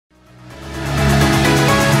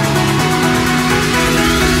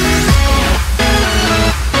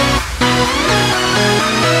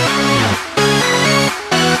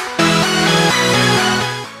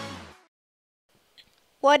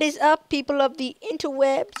What is up, people of the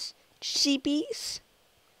interwebs, sheepies?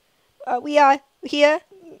 We are here,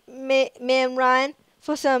 me and Ryan,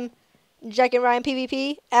 for some Jack and Ryan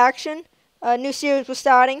PvP action. A new series was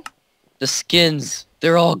starting. The skins,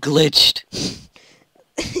 they're all glitched.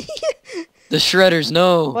 The shredders,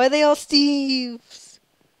 no. Why are they all Steves?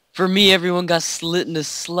 For me, everyone got slit into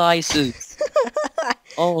slices.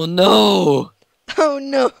 Oh no. Oh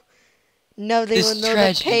no. Now they This will know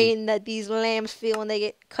tragedy. the pain that these lambs feel when they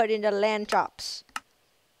get cut into lamb chops.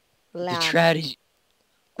 The tragedy.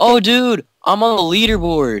 Oh dude, I'm on the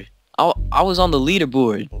leaderboard. I was on the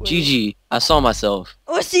leaderboard. GG, I saw myself.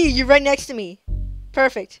 Oh, I see you. You're right next to me.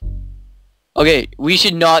 Perfect. Okay, we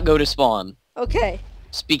should not go to spawn. Okay.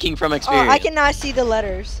 Speaking from Oh, experience. I cannot see the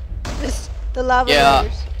letters. The lava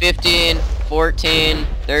letters. 15, 14,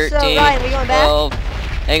 13, So, Ryan, we going back? 12.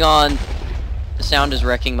 Hang on. The sound is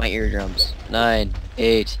wrecking my eardrums. 9,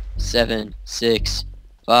 8, 7, 6,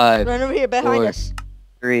 5, Run over here behind 4, us.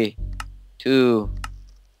 3, 2,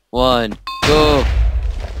 1, go.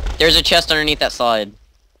 There's a chest underneath that slide.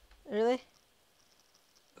 Really?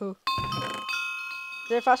 Ooh. Is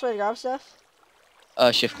there a fast way to grab stuff?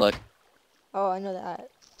 Shift click. Oh, I know that.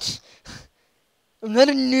 I'm not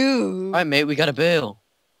a noob. Alright, mate, we gotta bail.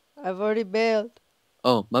 I've already bailed.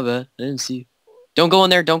 Oh, my bad. I didn't see you. Don't go in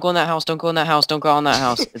there. Don't go in that house. Don't go in that house. Don't go in that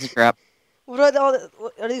house. It's a trap. What are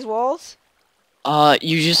are these walls?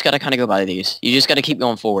 You just gotta kind of go by these. You just gotta keep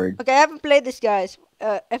going forward. Okay, I haven't played this, guys.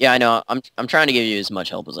 Yeah, I know. I'm trying to give you as much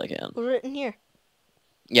help as I can. What's written here?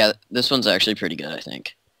 Yeah, this one's actually pretty good, I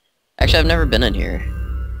think. Actually, I've never been in here.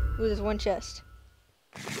 Ooh, there's one chest.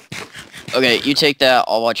 Okay, you take that.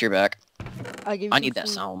 I'll watch your back. I'll give you I some need that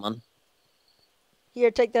food. salmon.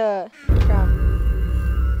 Here, take the crown.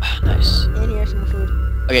 Nice. And here's some food.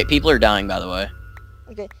 Okay, people are dying, by the way.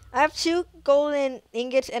 Okay, I have 2 golden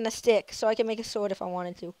ingots and a stick, so I can make a sword if I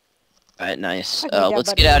wanted to. Alright, nice. Okay, yeah, Let's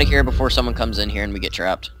buddy. get out of here before someone comes in here and we get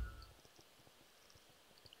trapped.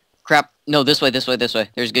 Crap. No, this way, this way, this way.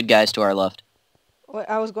 There's good guys to our left. Well,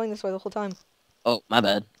 I was going this way the whole time. Oh, my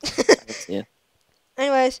bad. I didn't see you.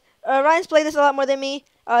 Anyways, Ryan's played this a lot more than me.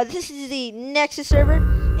 This is the Nexus server,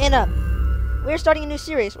 and we're starting a new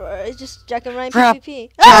series. It's just Jack and Ryan Crap. PvP.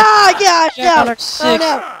 Ah, gosh, Jack on no! our Oh six.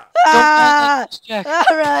 no! Don't Ah! die, Jack. Ah,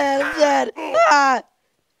 Ryan, I'm dead. Ah!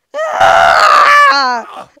 Ah!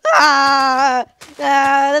 Ah! Ah!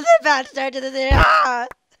 That's a bad start to the day. Ah!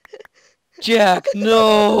 Jack,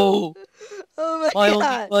 no! Oh My my only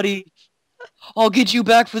god! buddy. I'll get you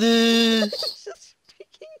back for this. Just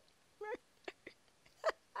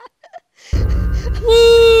freaking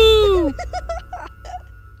Woo!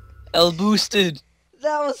 L boosted.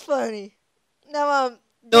 That was funny. Now,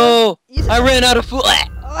 No, you said- I ran out of food.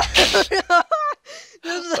 Oh, no.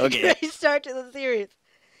 This is a Okay. great start to the series.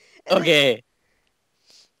 And Okay,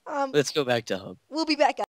 then, let's go back to hub. we'll be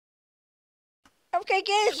back. Okay,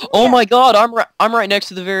 guys. Oh my God, I'm right next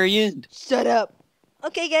to the very end. Shut up.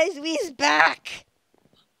 Okay, guys, we's back.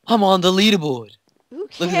 I'm on the leaderboard. Who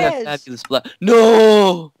Look at that cares? fabulous black.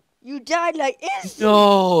 No, You died like instantly.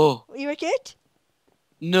 no, You were a kid?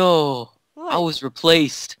 no. What? I was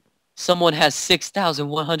replaced. Someone has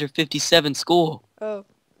 6,157 score. Oh.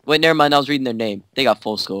 Wait, never mind. I was reading their name. They got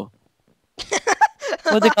full score.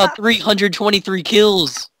 But they got 323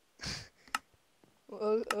 kills.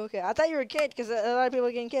 Okay, I thought you were a kid because a lot of people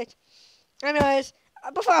are getting kicked. Anyways,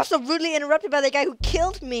 before I was so rudely interrupted by the guy who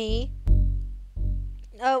killed me.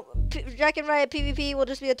 Oh, Jack and Ryan PvP will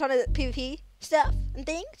just be a ton of PvP stuff and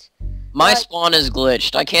things. My spawn is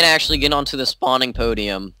glitched. I can't actually get onto the spawning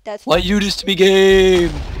podium. That's Why you this to be game?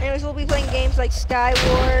 Anyways, we'll be playing games like Sky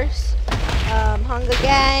Wars, Hunger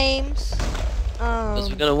Games. Because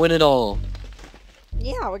we're gonna win it all.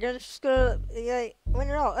 Yeah, we're just gonna win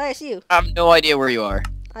it all. Hey, I see you. I have no idea where you are.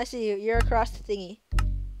 I see you. You're across the thingy.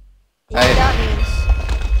 You know I- what that means?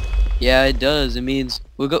 Yeah, it does. It means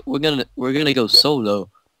we're gonna go solo.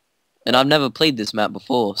 And I've never played this map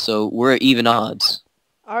before, so we're at even odds.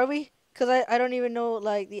 Are we? Cause I don't even know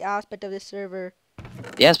like the aspect of this server.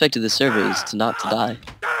 The aspect of the server is to not to die.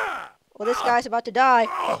 Well, this guy's about to die.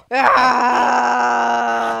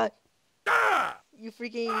 Ah! You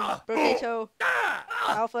freaking Brocato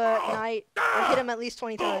Alpha Knight. I hit him at least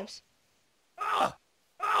 20 times.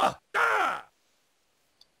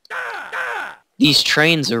 These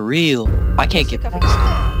trains are real. I can't get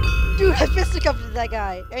past. Dude, I fisticuffed that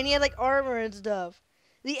guy. And he had like armor and stuff.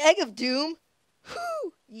 The Egg of Doom?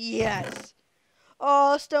 Whew! Yes.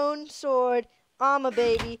 Oh, stone sword. I'm a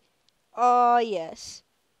baby. Oh, yes.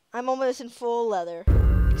 I'm almost in full leather.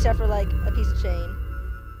 Except for like a piece of chain.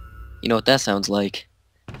 You know what that sounds like?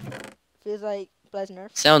 Feels like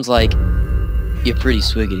Blaznerf. Sounds like You're pretty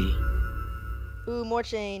swiggity. Ooh, more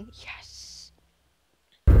chain. Yes.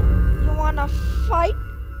 You wanna fight?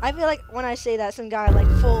 I feel like when I say that, some guy like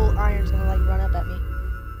full iron's gonna like run up at me.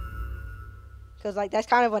 Cause like that's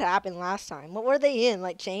kind of what happened last time. What were they in?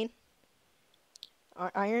 Like chain?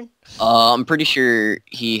 Iron? I'm pretty sure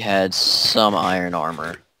he had some iron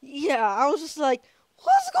armor. Yeah, I was just like,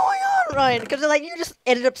 what's going on, Ryan? Because like you just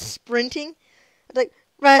ended up sprinting. Like,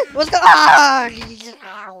 Ryan, what's going on?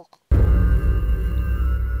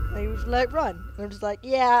 And he was like, run. And I'm just like,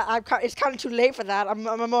 yeah, it's kind of too late for that.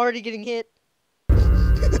 I'm already getting hit.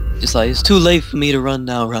 Just like, it's too late for me to run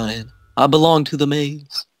now, Ryan. I belong to the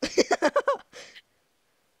maze.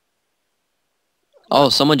 Oh,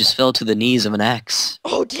 someone just fell to the knees of an axe.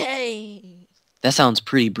 Oh, dang. That sounds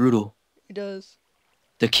pretty brutal. It does.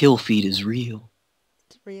 The kill feed is real.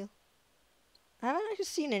 It's real. I haven't actually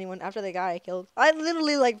seen anyone after the guy I killed. I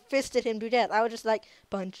literally like fisted him to death. I was just like,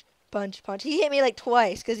 punch, punch, punch. He hit me like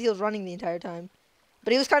twice because he was running the entire time.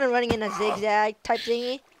 But he was kind of running in a zigzag type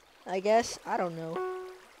thingy, I guess. I don't know.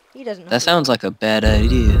 He doesn't know. That sounds like a bad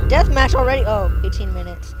idea. Deathmatch already? Oh, 18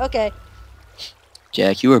 minutes. Okay.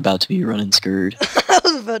 Jack, you were about to be running scared. I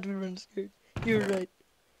was about to be running scared. You were right.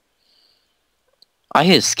 I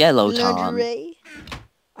hit skeleton. Lingerie.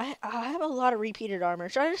 I have a lot of repeated armor.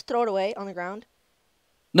 Should I just throw it away on the ground?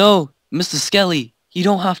 No, Mr. Skelly, you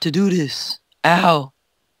don't have to do this. Ow.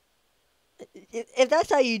 If that's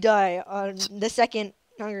how you die on the second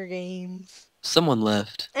Hunger Games. Someone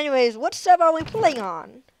left. Anyways, what server are we playing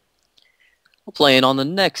on? We're playing on the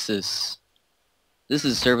Nexus. This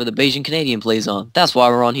is the server the Beijing Canadian plays on. That's why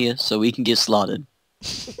we're on here, so we can get slaughtered.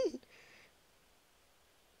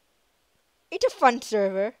 It's a fun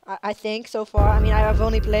server, I think, so far. I mean, I've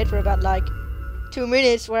only played for about, like, 2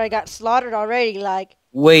 minutes where I got slaughtered already, like...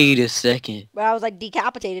 Wait a second. But I was, like,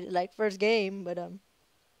 decapitated, like, first game, but,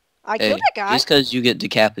 I killed that guy. Just because you get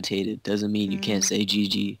decapitated doesn't mean you can't say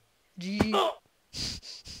GG. GG.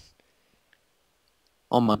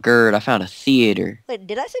 Oh my god, I found a theater. Wait,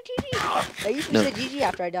 did I say GG? I usually say GG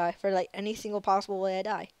after I die, for, like, any single possible way I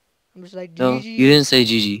die. I'm just like, GG. No, you didn't say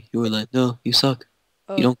GG. You were like, no, you suck.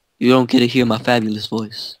 Oh. You don't get to hear my fabulous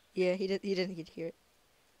voice. Yeah, he didn't get to hear it.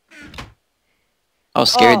 I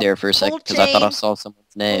was scared there for a second because I thought I chain, saw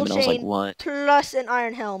someone's name and I was like, what? Plus an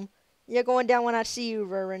iron helm. You're going down when I see you,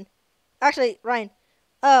 Rurin. Actually, Ryan,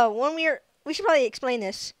 we should probably explain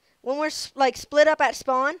this. When we're like split up at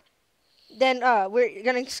spawn, then we're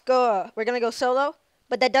gonna go solo.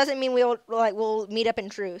 But that doesn't mean we'll meet up in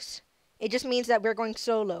truce. It just means that we're going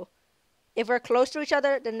solo. If we're close to each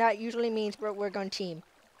other, then that usually means we're going team.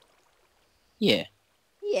 Yeah.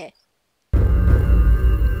 Yeah.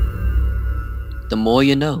 The more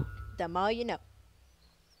you know. The more you know.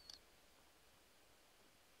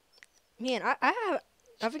 Man,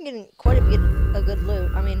 I've been getting quite a bit of good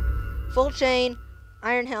loot. I mean, full chain,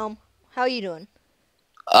 iron helm. How are you doing?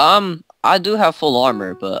 I do have full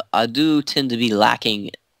armor, but I do tend to be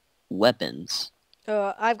lacking weapons.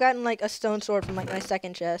 I've gotten like a stone sword from like my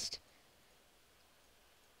second chest.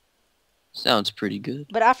 Sounds pretty good.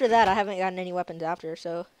 But after that, I haven't gotten any weapons after.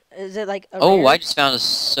 So is it like a Oh, rare? I just found a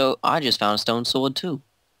stone sword too.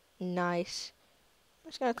 Nice.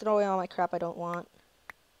 I'm just gonna throw away all my crap I don't want.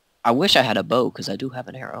 I wish I had a bow because I do have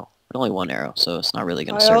an arrow, but only one arrow, so it's not really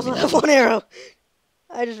gonna I serve also me. have one arrow.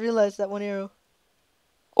 I just realized that one arrow.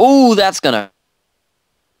 Oh, that's gonna.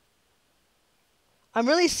 I'm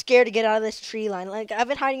really scared to get out of this tree line. Like I've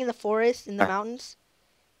been hiding in the forest, in the mountains.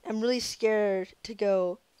 I'm really scared to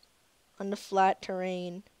go on the flat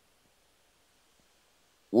terrain.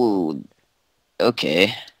 Whoa.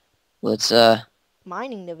 Okay. Let's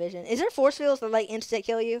Mining division. Is there force fields that like instant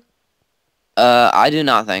kill you? I do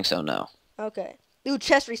not think so, no. Okay. Ooh,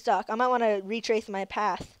 chest restock. I might want to retrace my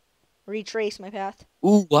path.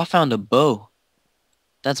 Ooh, I found a bow.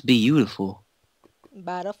 That's beautiful.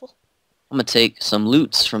 Beautiful. I'm gonna take some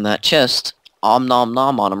loots from that chest. Om nom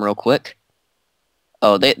nom on them real quick.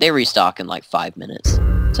 Oh, they restock in like 5 minutes.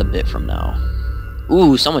 It's a bit from now.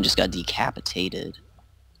 Ooh, someone just got decapitated.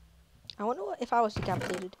 I wonder if I was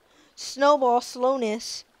decapitated. Snowball,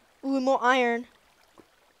 slowness. Ooh, more iron.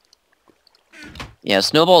 Yeah,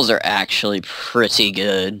 snowballs are actually pretty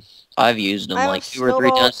good. I've used them like 2 or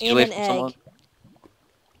 3 times to get away from someone.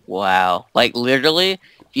 Wow. Like, literally,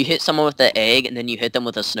 if you hit someone with the egg and then you hit them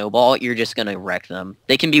with a snowball, you're just gonna wreck them.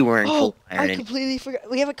 They can be wearing full iron. I completely forgot.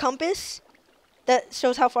 We have a compass that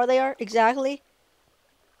shows how far they are exactly.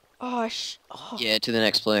 Oh. Yeah, to the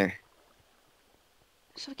next player.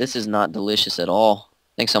 This is not delicious at all.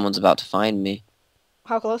 I think someone's about to find me.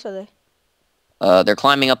 How close are they? They're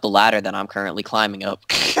climbing up the ladder that I'm currently climbing up.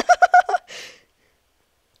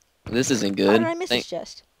 This isn't How good. did I miss this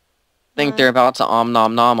chest? Think they're about to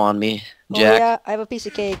nom nom on me, Jack. Oh yeah, I have a piece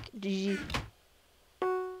of cake. GG.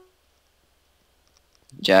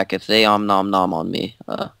 Jack, if they nom nom on me,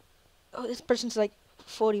 Oh, this person's like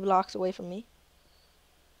 40 blocks away from me.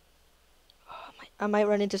 Oh, I might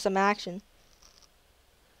run into some action.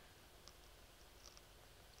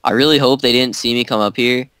 I really hope they didn't see me come up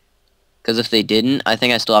here. Because if they didn't, I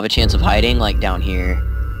think I still have a chance of hiding, like, down here.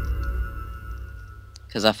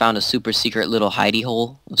 Because I found a super secret little hidey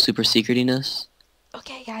hole of super secretiness.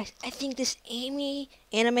 Okay, guys, I think this Anime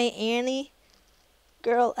Annie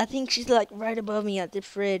girl, I think she's, like, right above me at the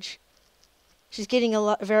fridge. She's getting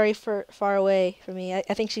very far away from me.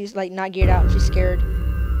 I think she's, like, not geared out. She's scared.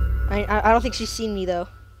 I don't think she's seen me, though.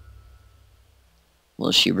 Well,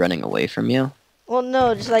 is she running away from you? Well,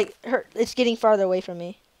 no, just, like, it's getting farther away from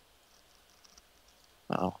me.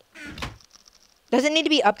 Oh. Does it need to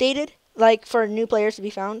be updated, like for new players to be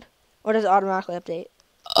found, or does it automatically update?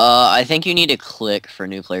 I think you need to click for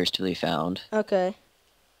new players to be found. Okay.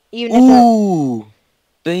 Even Ooh,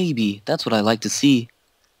 baby, that's what I like to see.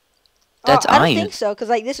 That's I iron. don't think so, cause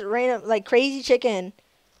like this random, like crazy chicken,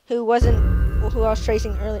 who I was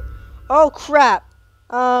tracing earlier. Oh crap.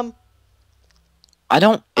 I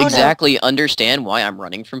don't exactly understand why I'm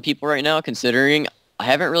running from people right now, considering I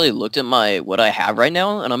haven't really looked at what I have right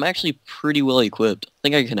now, and I'm actually pretty well equipped. I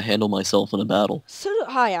think I can handle myself in a battle. So do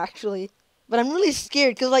I, actually. But I'm really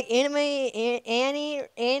scared, because, like, Anime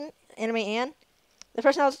Anne, the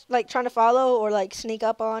person I was, like, trying to follow or, like, sneak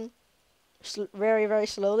up on very, very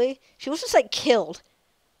slowly, she was just, like, killed.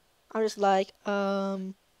 I'm just like, where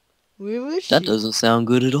was she? That doesn't sound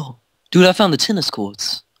good at all. Dude, I found the tennis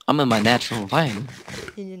courts. I'm in my natural environment.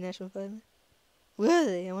 In your natural environment? Where are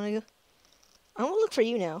they? I want to go. I'm going to look for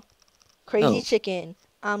you now. Crazy chicken.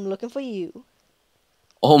 I'm looking for you.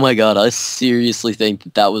 Oh my god, I seriously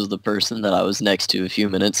think that was the person that I was next to a few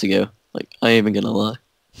minutes ago. Like, I ain't even gonna lie.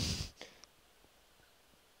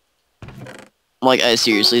 Like, I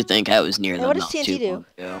seriously think I was near them what does not TNT too do? long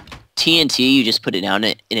ago. TNT, you just put it down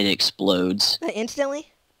and it explodes.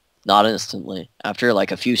 Instantly? Not instantly. After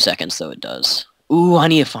like a few seconds, though, it does. Ooh, I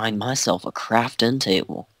need to find myself a crafting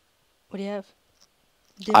table. What do you have?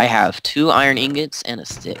 I have 2 iron ingots and a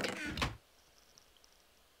stick.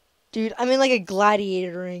 Dude, I'm in like a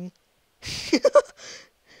gladiator ring.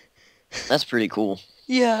 That's pretty cool.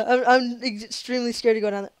 Yeah, I'm extremely scared to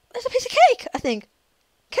go down there. There's a piece of cake, I think.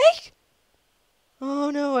 Cake?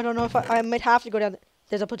 Oh no, I don't know if I might have to go down there.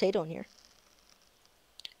 There's a potato in here.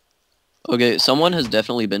 Okay, someone has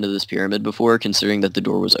definitely been to this pyramid before, considering that the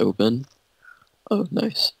door was open. Oh,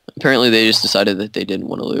 nice. Apparently they just decided that they didn't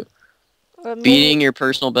want to loot. Beating your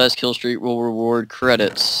personal best kill streak will reward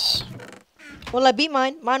credits. Well, I beat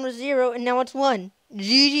mine. Mine was 0, and now it's 1.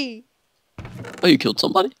 GG. Oh, you killed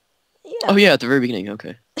somebody? Yeah. Oh, yeah, at the very beginning.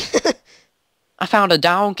 Okay. I found a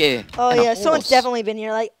donkey. Oh, yeah. Someone's definitely been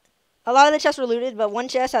here. Like, a lot of the chests were looted, but one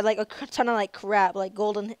chest had, like, a ton of, like, crap, like,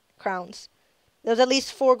 golden crowns. There was at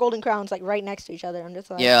least 4 golden crowns, like, right next to each other. I'm just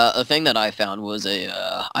like... Yeah, a thing that I found was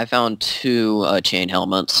I found 2 chain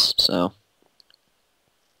helmets, so...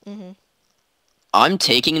 I'm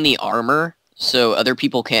taking the armor, so other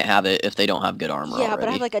people can't have it if they don't have good armor already. But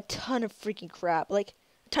I have, like, a ton of freaking crap. Like,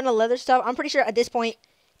 a ton of leather stuff. I'm pretty sure at this point,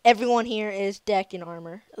 everyone here is decked in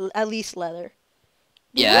armor. At least leather.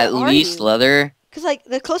 Dude, yeah, at least leather. Because, like,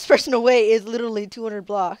 the close person away is literally 200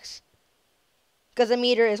 blocks. Because a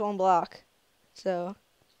meter is 1 block. So,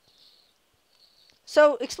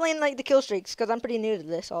 explain, like, the kill streaks, because I'm pretty new to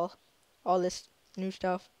this, all this new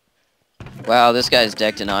stuff. Wow, this guy's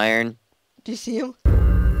decked in iron. Do you see him?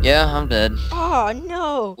 Yeah, I'm dead. Oh,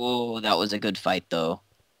 no. Oh, that was a good fight, though.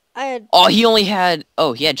 Oh, he only had...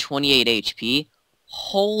 Oh, he had 28 HP.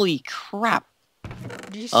 Holy crap.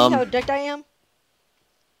 Did you see how decked I am?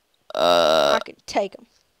 I could take him.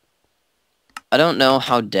 I don't know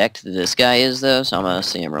how decked this guy is, though, so I'm gonna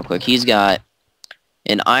see him real quick. He's got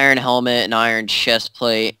an iron helmet, an iron chest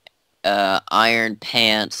plate, iron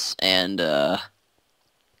pants, and,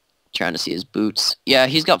 trying to see his boots. Yeah,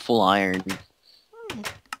 he's got full iron.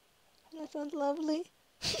 That sounds lovely.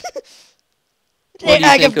 What do you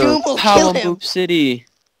Egg think of Doom will kill him. City?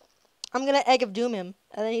 I'm gonna Egg of Doom him,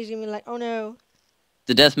 and then he's gonna be like, oh no.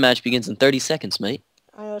 The death match begins in 30 seconds, mate.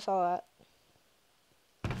 I know, I saw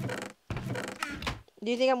that. Do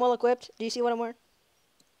you think I'm well equipped? Do you see what I'm wearing?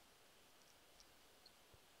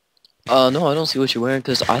 No, I don't see what you're wearing,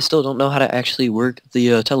 because I still don't know how to actually work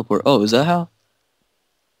the, teleport. Oh, is that how?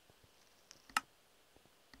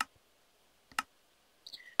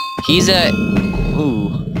 He's at... Ooh.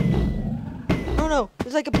 Oh no,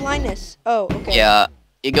 there's like a blindness. Oh, okay. Yeah,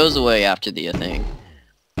 it goes away after the thing.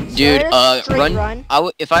 Dude, Dude, run. run.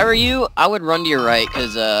 If I were you, I would run to your right,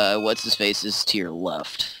 cause what's his face is to your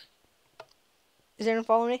left. Is anyone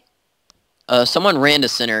following me? Someone ran to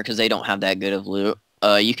center because they don't have that good of loot.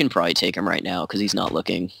 You can probably take him right now because he's not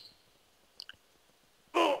looking.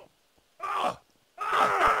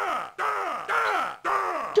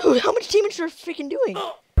 Dude, how much damage are freaking doing?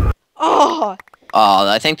 Oh! Oh,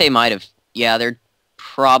 I think they might have... Yeah, they're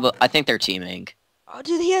probably... I think they're teaming. Oh,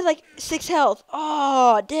 dude, he had like 6 health.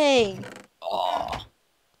 Oh, dang. Oh.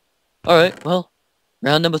 Alright, well,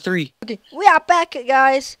 round number 3. Okay, we are back,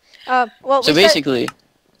 guys. Well, so basically,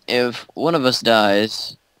 if one of us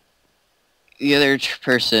dies, the other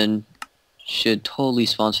person should totally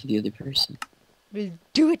sponsor the other person. We'll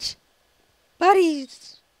do it.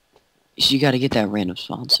 Buddies. So you gotta get that random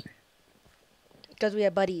sponsor. Because we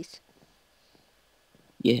have buddies.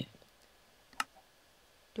 Yeah.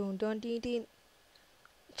 Dun dun dun dun.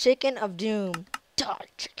 Chicken of Doom. Dog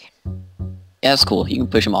chicken. Yeah, that's cool. You can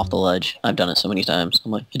push him off the ledge. I've done it so many times.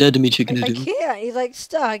 I'm like, you're dead to me, chicken of Doom. I can't. He's like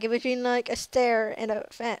stuck in between like a stair and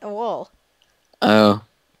a wall. Oh.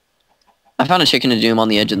 I found a chicken of Doom on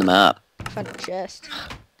the edge of the map. I found a chest.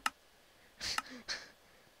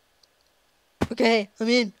 Okay, I'm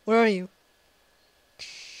in. Where are you?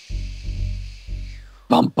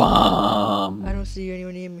 Bum bum. I don't see you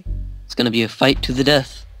anywhere near me. It's gonna be a fight to the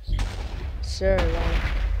death. Sure, Ryan.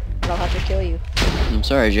 But I'll have to kill you. I'm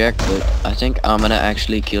sorry, Jack, but I think I'm gonna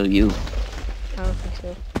actually kill you. I don't think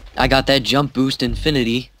so. I got that jump boost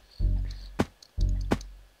infinity.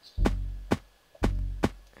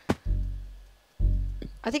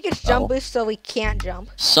 I think it's jump boost so we can't jump.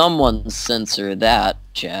 Someone censor that,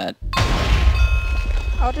 chat.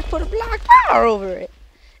 I'll just put a black bar over it.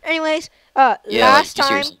 Anyways, last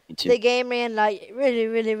time the game ran like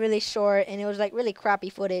really short and it was like really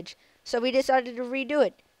crappy footage. So we decided to redo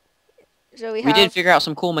it. So we did figure out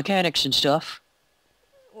some cool mechanics and stuff.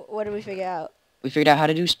 What did we figure out? We figured out how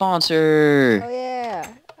to do sponsor. Oh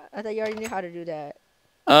yeah. I thought you already knew how to do that.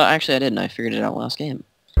 Actually I didn't. I figured it out last game.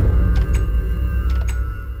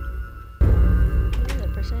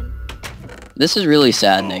 This is really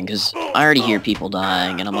saddening because I already hear people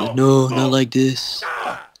dying and I'm like, no, not like this.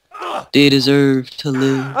 They deserve to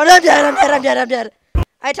live. Oh no, I'm dead.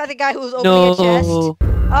 I attacked the guy who was opening a chest. Oh,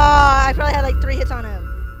 I probably had like 3 hits on him.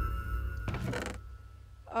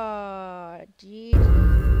 Geez.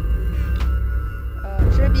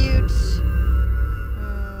 Tributes.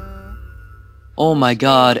 Oh my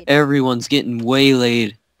god, everyone's getting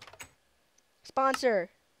waylaid. Sponsor.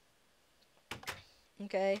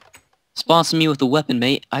 Okay. Sponsor me with a weapon,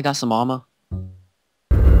 mate. I got some armor.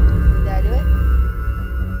 Did I do it?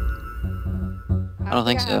 I don't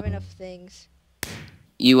think so. I have enough things.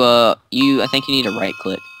 I think you need to right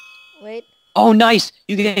click. Wait. Oh, nice!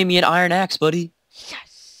 You gave me an iron axe, buddy.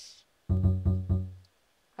 Yes!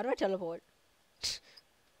 How do I teleport? It's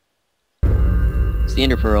the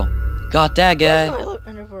Ender Pearl. Got that guy. Where's my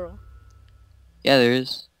Ender Pearl? Yeah, there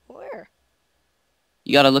is. Where?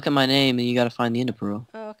 You gotta look at my name and you gotta find the Ender Pearl.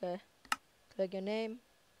 Oh, okay. Click your name.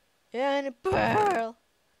 Ender Pearl.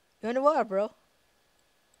 You're underwater, bro.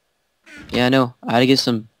 Yeah, I know. I had to get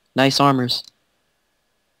some nice armors.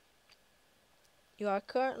 You are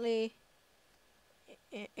currently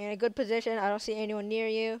in a good position. I don't see anyone near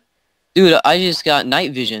you. Dude, I just got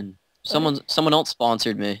night vision. Someone else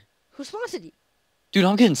sponsored me. Who sponsored you? Dude,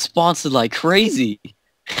 I'm getting sponsored like crazy.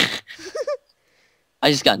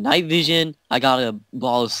 I just got night vision. I got a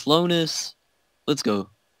ball of slowness. Let's go.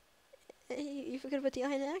 You forgot about the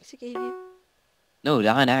iron axe I gave you. No, the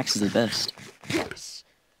iron axe is the best. Yes.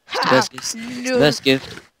 It's the best gift. It's the best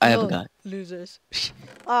gift I ever got. Losers.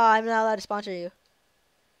 Oh, I'm not allowed to sponsor you.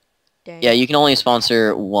 Dang. Yeah, you can only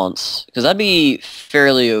sponsor once. Because that'd be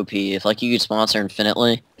fairly OP if like you could sponsor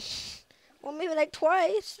infinitely. Well, maybe like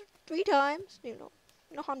twice, 3 times. You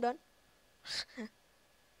know how I'm done.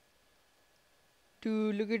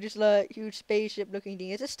 Dude, look at this like huge spaceship looking thing.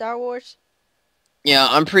 Is it Star Wars? Yeah,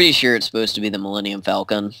 I'm pretty sure it's supposed to be the Millennium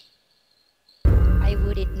Falcon. I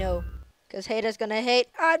wouldn't know. Because haters gonna hate.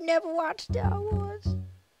 I've never watched Star Wars.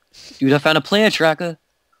 Dude, I found a player tracker.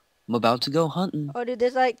 I'm about to go hunting. Oh, dude,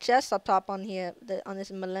 there's like chests up top on here. On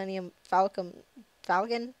this Millennium Falcon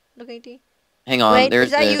looking thing. Hang on. Wait,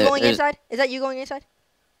 is that you going inside? Is that you going inside?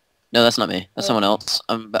 No, that's not me. That's someone else.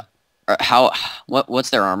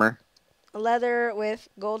 What's their armor? Leather with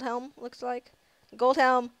gold helm, looks like. Gold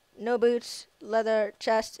helm, no boots, leather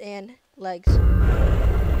chest, and legs.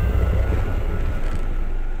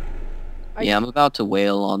 I'm about to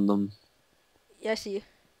wail on them. Yeah, I see you.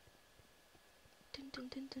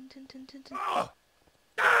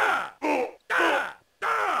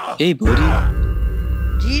 Hey, buddy.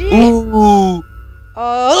 Ooh!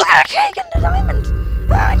 Oh, look at the cake and the diamonds!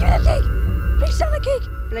 Ah, give me the cake! Please sell the cake!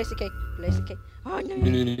 Place the cake. Place the cake. Oh, no, no,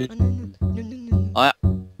 no, no, no, no, no,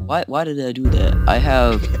 no. Why did I do that? I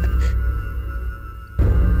have...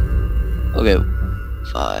 Okay.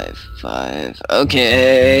 5.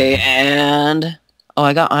 Okay, and... Oh,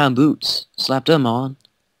 I got iron boots. Slap them on.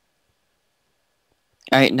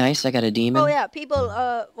 Alright, nice. I got a demon. Oh, yeah. People,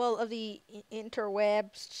 well, of the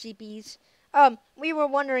interwebs, sheepies. We were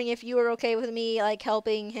wondering if you were okay with me, like,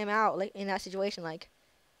 helping him out, like, in that situation, like,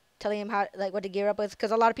 telling him how, like, what to gear up with,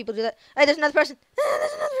 because a lot of people do that. Hey, there's another person.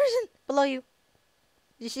 There's another person below you.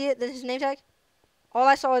 Did you see it? There's his name tag? All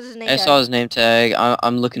I saw was his name tag. I saw his name tag.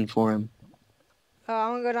 I'm looking for him.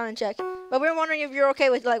 I'm gonna go down and check. But we were wondering if you're okay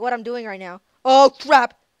with, like, what I'm doing right now. Oh,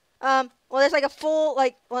 crap. Well, there's, like, a full,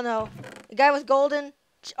 like, well, no. The guy was golden.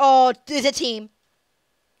 Oh, it's a team.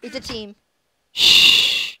 It's a team.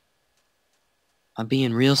 Shh. I'm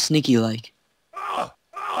being real sneaky-like.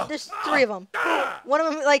 There's 3 of them. One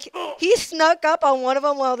of them, like, he snuck up on one of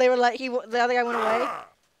them while they were, like, the other guy went away.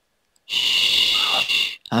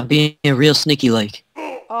 Shh. I'm being real sneaky-like.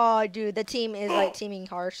 Oh, dude, the team is, like, teaming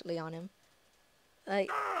harshly on him.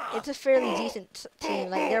 Like, it's a fairly decent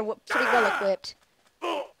team. Like, they're pretty well equipped.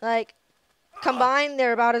 Like, combined,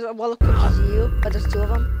 they're about as well equipped as you, but there's 2 of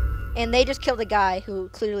them. And they just killed the guy who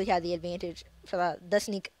clearly had the advantage for the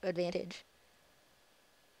sneak advantage.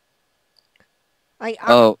 Like,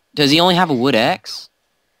 oh, does he only have a wood axe?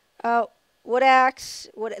 Wood axe.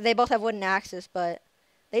 They both have wooden axes, but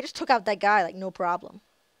they just took out that guy like no problem.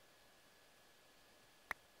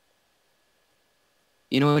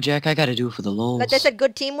 You know what, Jack? I gotta do it for the lols. Like they said,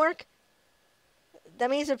 good teamwork.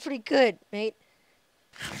 That means they're pretty good, mate.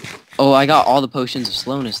 Oh, I got all the potions of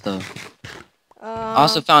slowness, though. I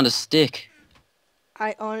also found a stick.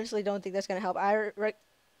 I honestly don't think that's gonna help. I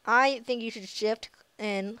think you should shift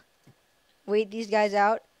and wait these guys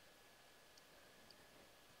out.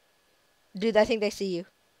 Dude, I think they see you.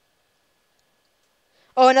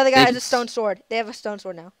 Oh, another guy has a stone sword. They have a stone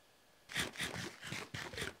sword now.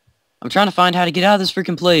 I'm trying to find how to get out of this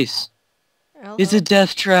freaking place. It's a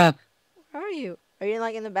death trap. Where are you? Are you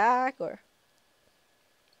like in the back or?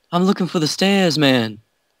 I'm looking for the stairs, man.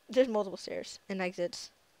 There's multiple stairs and exits.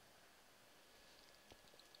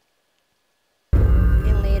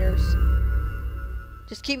 And laters.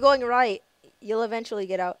 Just keep going right. You'll eventually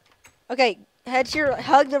get out. Okay, head to your,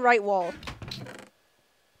 hug the right wall.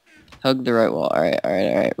 Hug the right wall. Alright.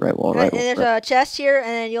 Right wall, right wall. And there's a chest here, and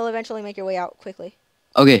then you'll eventually make your way out quickly.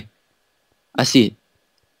 Okay. I see it.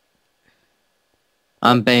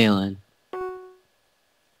 I'm bailing.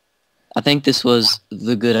 I think this was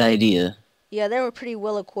the good idea. Yeah, they were pretty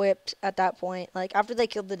well equipped at that point. Like, after they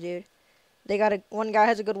killed the dude, they got one guy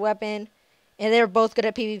has a good weapon, and they were both good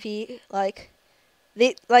at PvP. Like,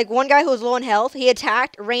 one guy who was low in health, he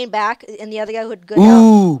attacked, rained back, and the other guy who had good health.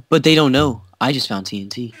 Ooh, but they don't know. I just found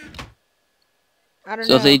TNT. I don't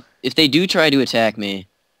know. So if they do try to attack me,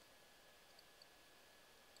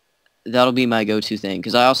 that'll be my go-to thing.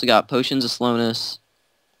 Because I also got potions of slowness.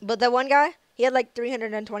 But that one guy, he had like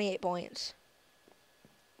 328 points.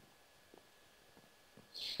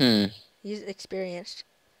 He's experienced.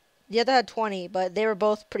 The other had 20, but they were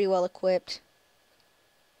both pretty well equipped.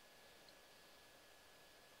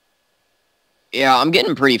 Yeah, I'm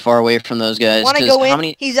getting pretty far away from those guys. Want to go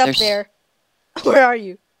in? He's up there. Where are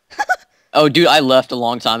you? Oh, dude, I left a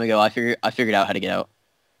long time ago. I figured out how to get out.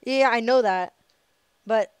 Yeah, I know that.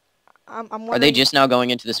 But I'm wondering... Are they just now going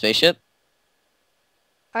into the spaceship?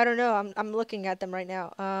 I don't know. I'm looking at them right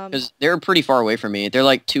now. Because they're pretty far away from me. They're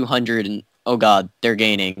like 200 and... Oh, God. They're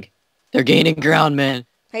gaining. They're gaining ground, man.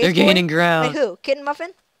 Hey, they're gaining ground. Hey, who? Kitten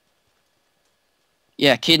Muffin?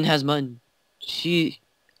 Yeah, Kitten has mud.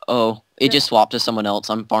 Oh, it just swapped to someone else.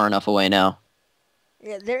 I'm far enough away now.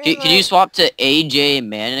 Yeah, they're Can you swap to AJ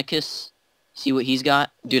Manicus? See what he's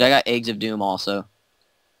got? Dude, I got Eggs of Doom also.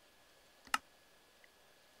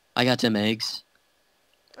 I got them eggs.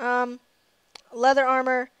 Leather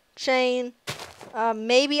armor, chain,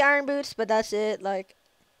 maybe iron boots, but that's it. Like,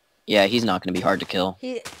 yeah, he's not gonna be hard to kill.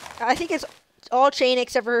 I think it's all chain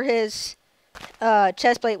except for his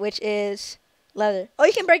chest plate, which is leather. Oh,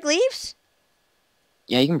 you can break leaves?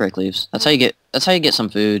 Yeah, you can break leaves. That's how you get some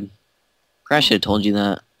food. Crash should have told you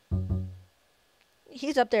that.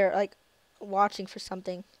 He's up there, like, watching for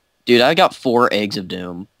something. Dude, I got 4 Eggs of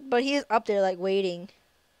Doom. But he's up there, like, waiting.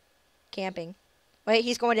 Camping. Wait,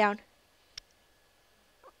 he's going down.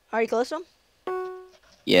 Are you close to him?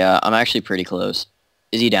 Yeah, I'm actually pretty close.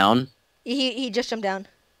 Is he down? He just jumped down.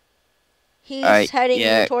 He's right,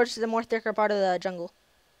 heading towards the more thicker part of the jungle.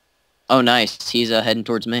 Oh, nice. He's heading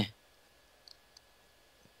towards me.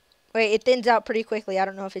 Wait, it thins out pretty quickly. I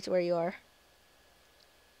don't know if it's where you are.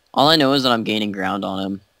 All I know is that I'm gaining ground on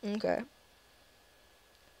him. Okay.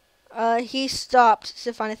 He stopped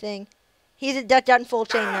to find a thing. He's at decked out in full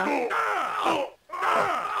chain now.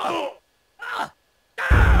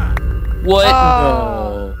 What?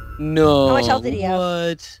 Oh. No. How much health did he have?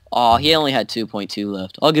 What? Oh, he only had 2.2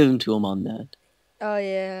 left. I'll give him to him on that. Oh,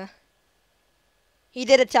 yeah. He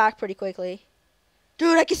did attack pretty quickly.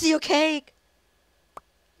 Dude, I can see your cake.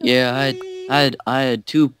 Yeah, I had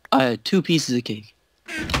two pieces of cake.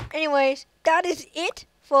 Anyways, that is it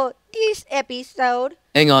for this episode.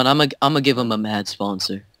 Hang on, I'm gonna give him a mad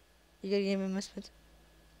sponsor. You gotta give him a sponsor.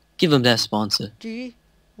 Give him that sponsor. Gee,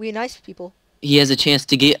 we nice people. He has a chance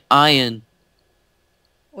to get iron.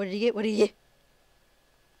 What did he get? What did he get?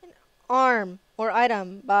 An arm or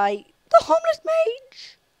item by the homeless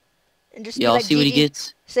mage. And just Yeah, I'll like see what he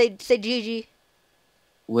gets. Say GG.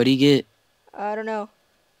 What'd he get? I don't know.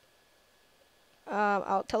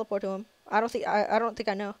 I'll teleport to him. I don't think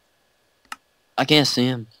I know. I can't see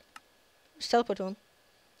him. Just teleport to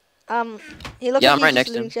him. He looks Yeah, like I'm right he's next just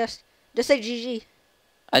to him. looting chest. Just say GG.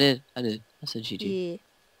 I did. I said GG. Yeah.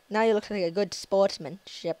 Now you look like a good sportsman,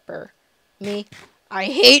 shipper. Me, I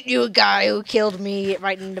hate you, guy who killed me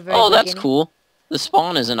right in the very beginning. That's cool. The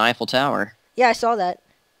spawn is an Eiffel Tower. Yeah, I saw that.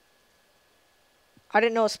 I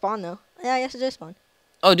didn't know it spawned though. Yeah, yes it did spawn.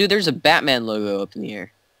 Oh, dude, there's a Batman logo up in the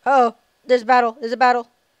air. Oh, there's a battle. There's a battle.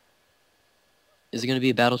 Is it gonna be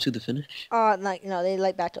a battle to the finish? Like no, they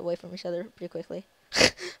like backed away from each other pretty quickly.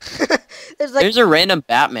 There's a random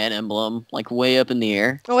Batman emblem like way up in the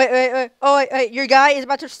air. Oh wait. Oh wait. Your guy is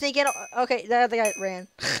about to sneak in. Okay, that other guy ran.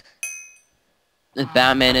 The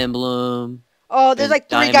Batman emblem. Oh, there's like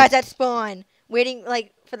 3 diamond. guys that spawn waiting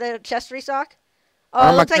like for the chest restock. Oh,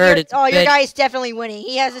 Oh, it looks my like God, your guy is definitely winning.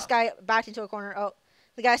 He has this guy backed into a corner. Oh,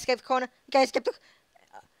 the guy skipped the corner. The guy skipped the...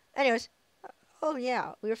 Anyways. Oh,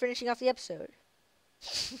 yeah. We were finishing off the episode.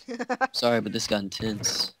 Sorry, but this got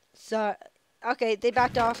intense. So, okay. They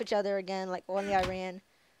backed off each other again. Like, one guy ran.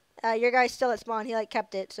 Your guy's still at spawn. He, like,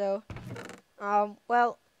 kept it. So,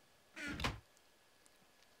 well...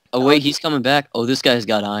 Oh, wait. He's coming back. Oh, this guy's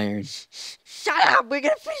got iron. Shut up. We're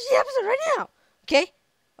going to finish the episode right now. Okay?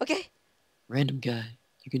 Okay? Random guy.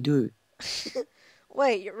 You can do it.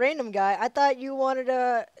 Wait, random guy. I thought you wanted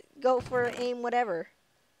to go for aim whatever.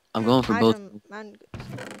 I'm going for both.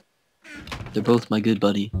 They're both my good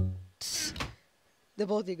buddy. They're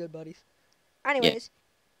both your good buddies. Anyways,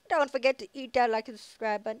 don't forget to eat that like and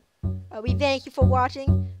subscribe button. We thank you for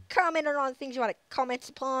watching. Comment on things you want to comment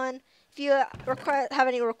upon. If you have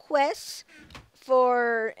any requests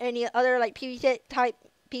for any other like PvP type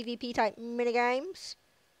minigames,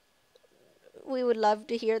 we would love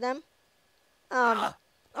to hear them. Oh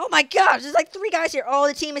my gosh, there's like 3 guys here. Oh,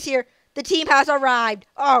 the team is here. The team has arrived.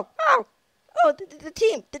 Oh, the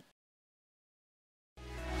team.